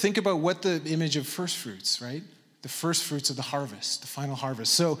 Think about what the image of first fruits, right? The first fruits of the harvest, the final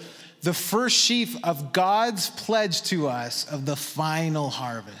harvest. So the first sheaf of God's pledge to us of the final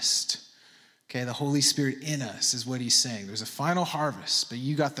harvest. Okay, the Holy Spirit in us is what he's saying. There's a final harvest, but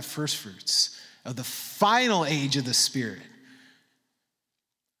you got the first fruits of the final age of the Spirit.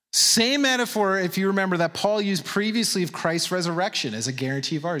 Same metaphor, if you remember, that Paul used previously of Christ's resurrection as a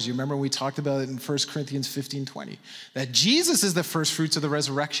guarantee of ours. You remember we talked about it in 1 Corinthians 15:20, that Jesus is the first fruits of the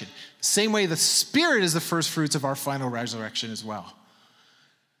resurrection. Same way the Spirit is the first fruits of our final resurrection as well.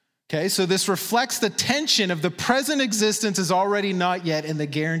 Okay, so this reflects the tension of the present existence is already not yet and the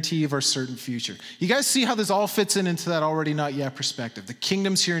guarantee of our certain future. You guys see how this all fits into that already not yet perspective. The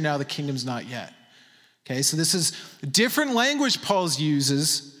kingdom's here now, the kingdom's not yet. Okay, so this is different language Paul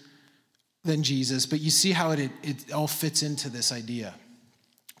uses than Jesus, but you see how it all fits into this idea,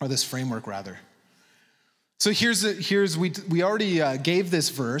 or this framework rather. So we already gave this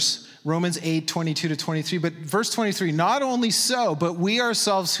verse, Romans 8:22-23, but verse 23, not only so, but we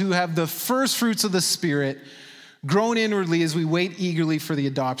ourselves who have the first fruits of the Spirit groan inwardly as we wait eagerly for the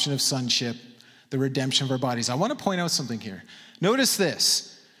adoption of sonship, the redemption of our bodies. I want to point out something here. Notice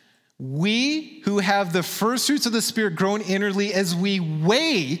this. We who have the first fruits of the Spirit groan inwardly as we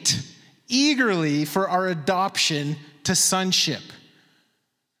wait eagerly for our adoption to sonship.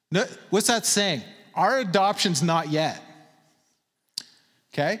 What's that saying? our adoption's not yet.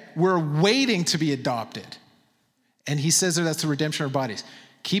 Okay? We're waiting to be adopted. And he says that that's the redemption of our bodies.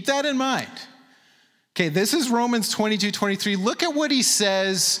 Keep that in mind. Okay, this is Romans 22:23. Look at what he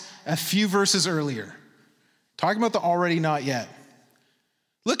says a few verses earlier. Talking about the already not yet.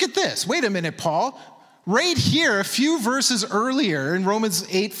 Look at this. Wait a minute, Paul. Right here, a few verses earlier in Romans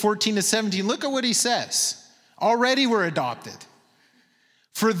 8:14-17, look at what he says. Already we're adopted.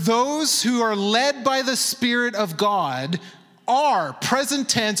 For those who are led by the Spirit of God are, present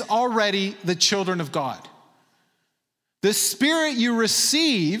tense, already the children of God. The Spirit you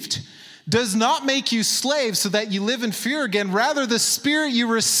received does not make you slaves so that you live in fear again. Rather, the Spirit you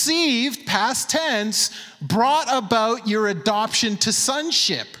received, past tense, brought about your adoption to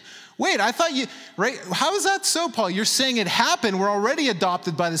sonship. Wait, I thought you, right? How is that so, Paul? You're saying it happened. We're already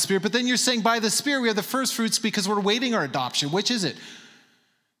adopted by the Spirit, but then you're saying by the Spirit we have the first fruits because we're waiting our adoption. Which is it?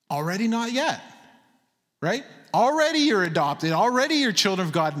 Already not yet, right? Already you're adopted. Already you're children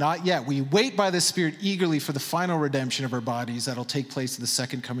of God, not yet. We wait by the Spirit eagerly for the final redemption of our bodies that'll take place in the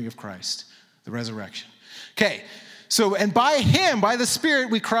second coming of Christ, the resurrection. Okay, so, and by him, by the Spirit,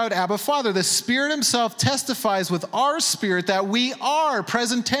 we cry out, Abba, Father. The Spirit himself testifies with our spirit that we are,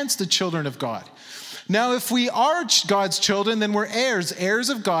 present tense, the children of God. Now, if we are God's children, then we're heirs, heirs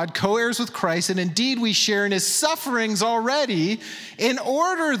of God, co-heirs with Christ, and indeed we share in his sufferings already, in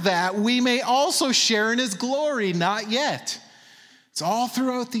order that we may also share in his glory, not yet. It's all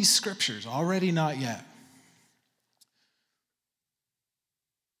throughout these scriptures, already not yet.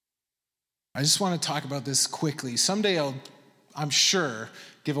 I just want to talk about this quickly. Someday I'm sure,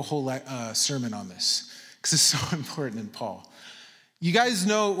 give a whole sermon on this, because it's so important in Paul. You guys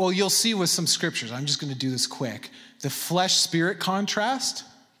know, well, you'll see with some scriptures. I'm just going to do this quick. The flesh-spirit contrast.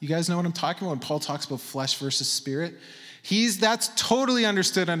 You guys know what I'm talking about when Paul talks about flesh versus spirit? That's totally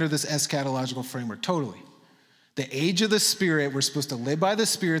understood under this eschatological framework, totally. The age of the Spirit, we're supposed to live by the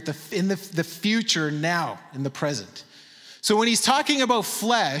Spirit in the future now, in the present. So when he's talking about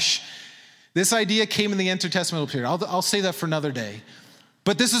flesh, this idea came in the intertestamental period. I'll say that for another day.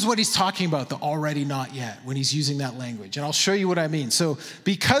 But this is what he's talking about, the already not yet, when he's using that language. And I'll show you what I mean. So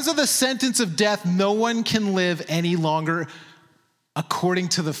because of the sentence of death, no one can live any longer according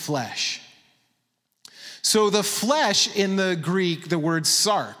to the flesh. So the flesh in the Greek, the word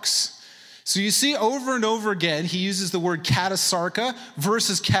sarx. So you see over and over again, he uses the word katasarka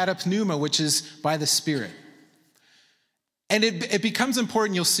versus katapneuma, which is by the Spirit. And it becomes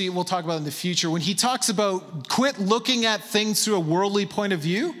important, you'll see, we'll talk about in the future, when he talks about quit looking at things through a worldly point of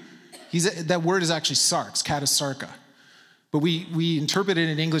view, that word is actually sarx, katasarka. But we interpret it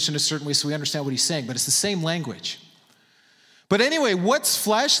in English in a certain way so we understand what he's saying, but it's the same language. But anyway, what's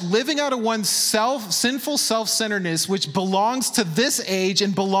flesh? Living out of one's sinful self-centeredness, which belongs to this age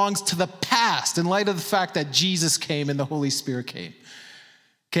and belongs to the past in light of the fact that Jesus came and the Holy Spirit came.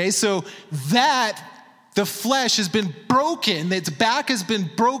 Okay, so that the flesh has been broken, its back has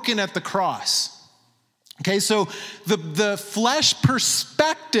been broken at the cross. Okay, so the flesh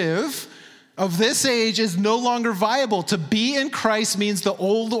perspective of this age is no longer viable. To be in Christ means the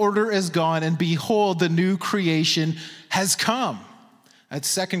old order is gone, and behold, the new creation has come. That's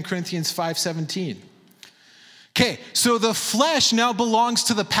 2 Corinthians 5:17. Okay, so the flesh now belongs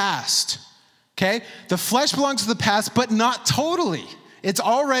to the past. Okay, the flesh belongs to the past, but not totally. It's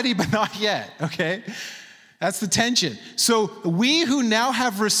already, but not yet, okay? That's the tension. So we who now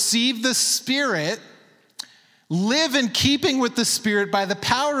have received the Spirit live in keeping with the Spirit by the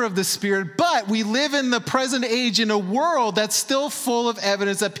power of the Spirit, but we live in the present age in a world that's still full of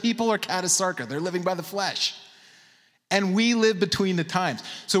evidence that people are katasarka. They're living by the flesh. And we live between the times.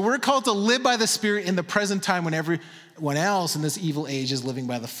 So we're called to live by the Spirit in the present time when everyone else in this evil age is living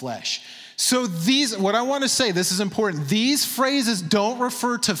by the flesh. So what I want to say, this is important. These phrases don't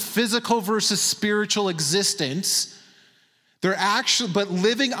refer to physical versus spiritual existence. They're actually, but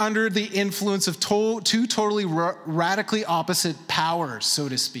living under the influence of two totally radically opposite powers, so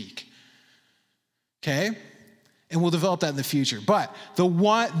to speak. Okay? And we'll develop that in the future. But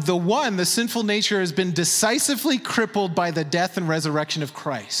the sinful nature has been decisively crippled by the death and resurrection of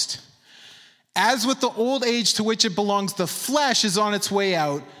Christ. As with the old age to which it belongs, the flesh is on its way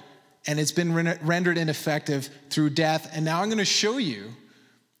out, and it's been rendered ineffective through death. And now I'm going to show you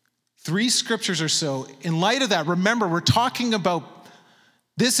 3 scriptures or so. In light of that, remember, we're talking about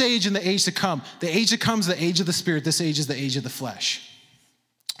this age and the age to come. The age that comes, the age of the Spirit. This age is the age of the flesh.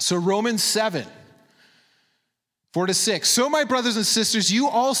 So Romans 7, 4-6. So my brothers and sisters, you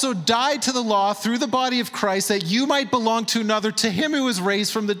also died to the law through the body of Christ, that you might belong to another, to him who was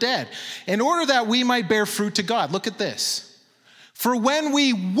raised from the dead, in order that we might bear fruit to God. Look at this. For when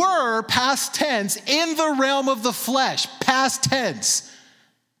we were, past tense, in the realm of the flesh, past tense,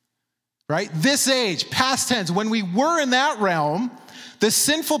 right? This age, past tense, when we were in that realm, the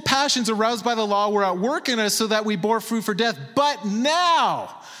sinful passions aroused by the law were at work in us so that we bore fruit for death. But now,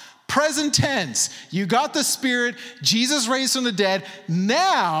 present tense, you got the Spirit, Jesus raised from the dead.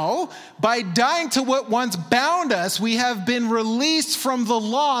 Now, by dying to what once bound us, we have been released from the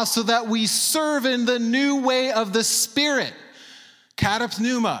law so that we serve in the new way of the Spirit. Kataps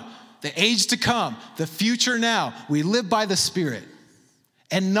pneuma, the age to come, the future now. We live by the Spirit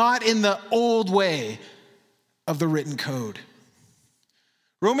and not in the old way of the written code.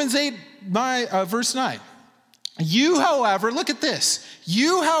 Romans 8, verse 9. You, however, look at this.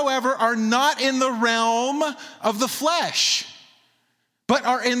 You, however, are not in the realm of the flesh, but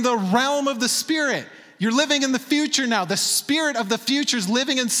are in the realm of the Spirit. You're living in the future now. The Spirit of the future is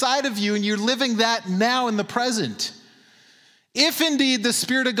living inside of you, and you're living that now in the present. If indeed the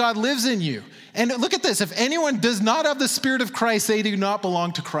Spirit of God lives in you. And look at this. If anyone does not have the Spirit of Christ, they do not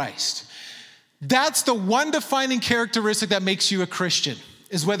belong to Christ. That's the one defining characteristic that makes you a Christian,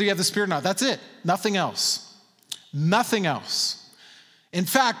 is whether you have the Spirit or not. That's it. Nothing else. Nothing else. In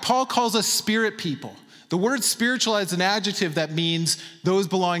fact, Paul calls us spirit people. The word spiritual is an adjective that means those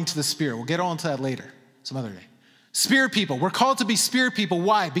belonging to the Spirit. We'll get on to that later, some other day. Spirit people. We're called to be spirit people.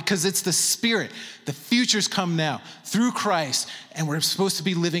 Why? Because it's the Spirit. The future's come now through Christ, and we're supposed to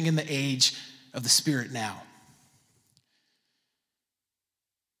be living in the age of the Spirit now.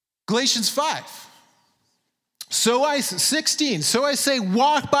 Galatians 5. 16. So I say,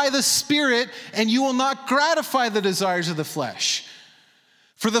 walk by the Spirit, and you will not gratify the desires of the flesh.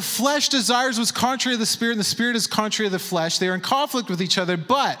 For the flesh desires what's contrary to the Spirit, and the Spirit is contrary to the flesh. They are in conflict with each other,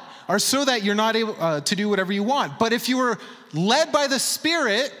 but are so that you're not able to do whatever you want. But if you were led by the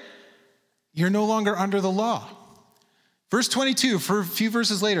Spirit, you're no longer under the law. Verse 22, for a few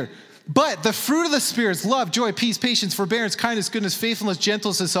verses later. But the fruit of the Spirit is love, joy, peace, patience, forbearance, kindness, goodness, faithfulness,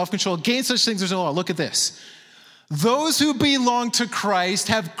 gentleness, and self-control. Against such things there's no law. Look at this. Those who belong to Christ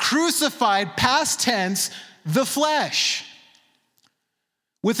have crucified, past tense, the flesh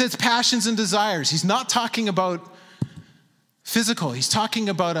with its passions and desires. He's not talking about physical. He's talking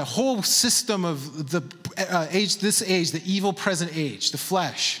about a whole system of the this age, the evil present age, the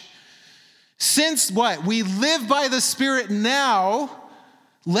flesh. Since what? We live by the Spirit now,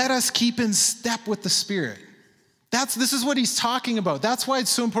 let us keep in step with the Spirit. This is what he's talking about. That's why it's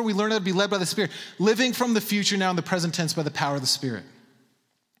so important we learn how to be led by the Spirit. Living from the future now in the present tense by the power of the Spirit.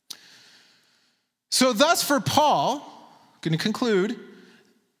 So thus for Paul, I'm going to conclude,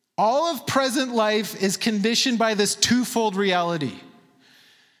 all of present life is conditioned by this twofold reality.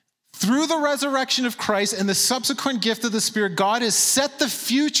 Through the resurrection of Christ and the subsequent gift of the Spirit, God has set the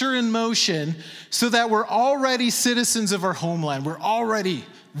future in motion so that we're already citizens of our homeland. We're already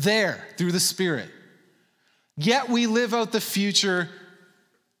there through the Spirit. Yet we live out the future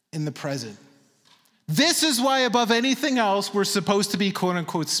in the present. This is why above anything else, we're supposed to be quote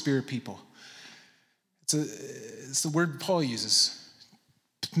unquote spirit people. It's the word Paul uses,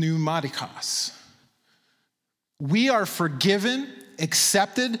 pneumatikos. We are forgiven,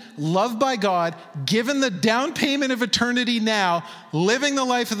 accepted, loved by God, given the down payment of eternity now, living the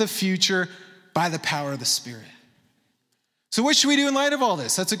life of the future by the power of the Spirit. So what should we do in light of all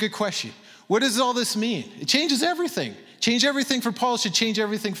this? That's a good question. What does all this mean? It changes everything. Change everything for Paul should change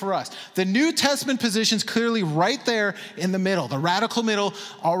everything for us. The New Testament position's clearly right there in the middle, the radical middle,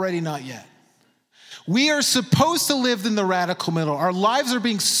 already not yet. We are supposed to live in the radical middle. Our lives are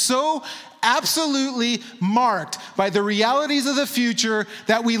being so absolutely marked by the realities of the future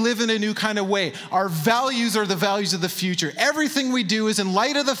that we live in a new kind of way. Our values are the values of the future. Everything we do is in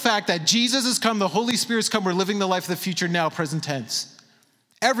light of the fact that Jesus has come, the Holy Spirit's come, we're living the life of the future now, present tense.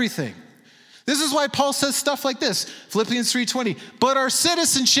 Everything. This is why Paul says stuff like this, Philippians 3:20. But our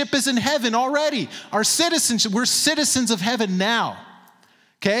citizenship is in heaven already. We're citizens of heaven now.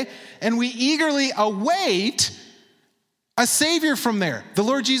 Okay? And we eagerly await a Savior from there, the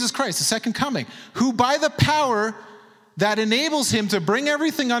Lord Jesus Christ, the second coming, who by the power that enables him to bring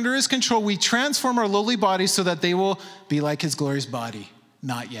everything under his control, we transform our lowly bodies so that they will be like his glorious body.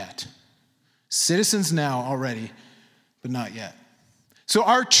 Not yet. Citizens now already, but not yet. So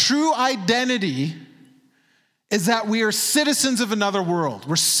our true identity is that we are citizens of another world.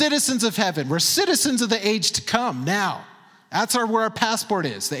 We're citizens of heaven. We're citizens of the age to come now. That's where our passport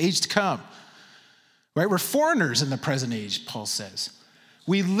is, the age to come. Right? We're foreigners in the present age, Paul says.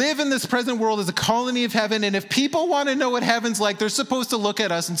 We live in this present world as a colony of heaven, and if people want to know what heaven's like, they're supposed to look at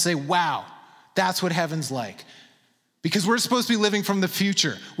us and say, wow, that's what heaven's like. Because we're supposed to be living from the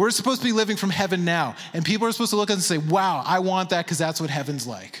future. We're supposed to be living from heaven now. And people are supposed to look at us and say, wow, I want that because that's what heaven's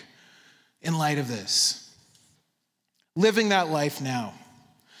like in light of this. Living that life now.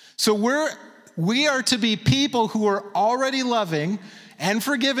 So we are to be people who are already loving and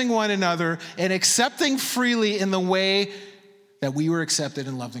forgiving one another and accepting freely in the way that we were accepted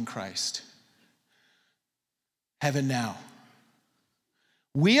and loved in Christ. Heaven now.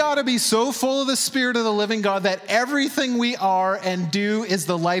 We ought to be so full of the Spirit of the living God that everything we are and do is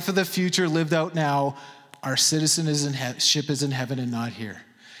the life of the future lived out now. Our citizenship is in heaven and not here.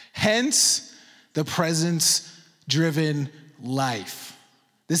 Hence, the presence-driven life.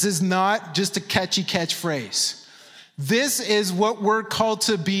 This is not just a catchy catchphrase. This is what we're called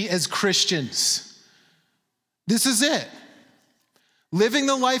to be as Christians. This is it. Living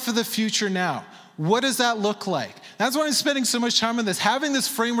the life of the future now. What does that look like? That's why I'm spending so much time on this. Having this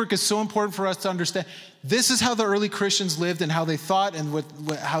framework is so important for us to understand. This is how the early Christians lived and how they thought and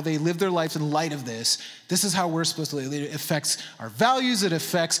how they lived their lives in light of this. This is how we're supposed to live. It affects our values. It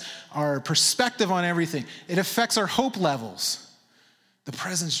affects our perspective on everything. It affects our hope levels. The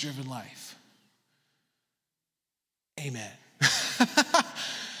presence-driven life. Amen.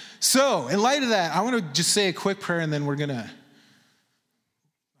 So, in light of that, I want to just say a quick prayer and then we're going to,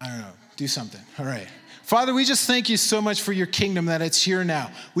 do something. All right. Father, we just thank you so much for your kingdom that it's here now.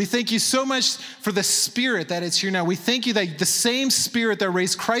 We thank you so much for the Spirit that it's here now. We thank you that the same Spirit that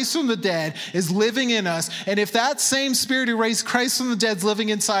raised Christ from the dead is living in us. And if that same Spirit who raised Christ from the dead is living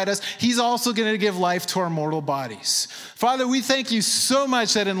inside us, he's also going to give life to our mortal bodies. Father, we thank you so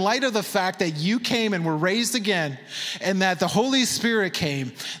much that in light of the fact that you came and were raised again and that the Holy Spirit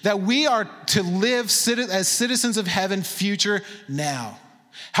came, that we are to live as citizens of heaven future now.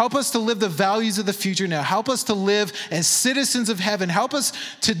 Help us to live the values of the future now. Help us to live as citizens of heaven. Help us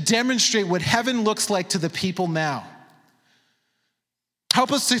to demonstrate what heaven looks like to the people now.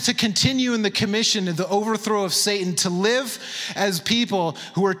 Help us to continue in the commission and the overthrow of Satan, to live as people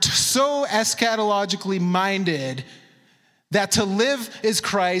who are so eschatologically minded that to live is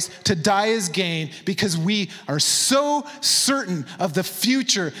Christ, to die is gain, because we are so certain of the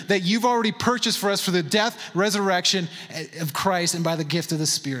future that you've already purchased for us for the death, resurrection of Christ, and by the gift of the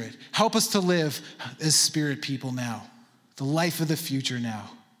Spirit. Help us to live as Spirit people now, the life of the future now.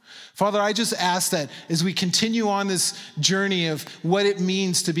 Father, I just ask that as we continue on this journey of what it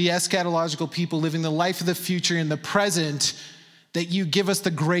means to be eschatological people, living the life of the future in the present, that you give us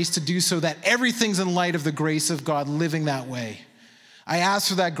the grace to do so, that everything's in light of the grace of God, living that way. I ask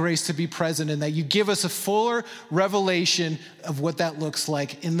for that grace to be present and that you give us a fuller revelation of what that looks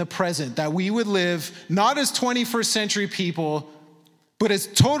like in the present, that we would live not as 21st century people, but as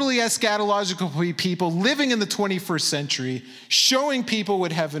totally eschatological people living in the 21st century, showing people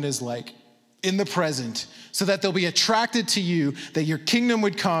what heaven is like in the present, so that they'll be attracted to you, that your kingdom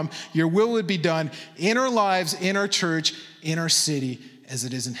would come, your will would be done in our lives, in our church, in our city, as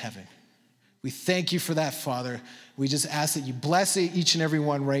it is in heaven. We thank you for that, Father. We just ask that you bless each and every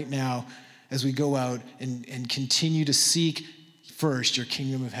one right now as we go out and continue to seek first your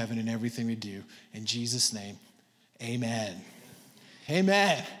kingdom of heaven in everything we do. In Jesus' name, amen.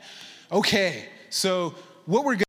 Amen. Okay, so what we're going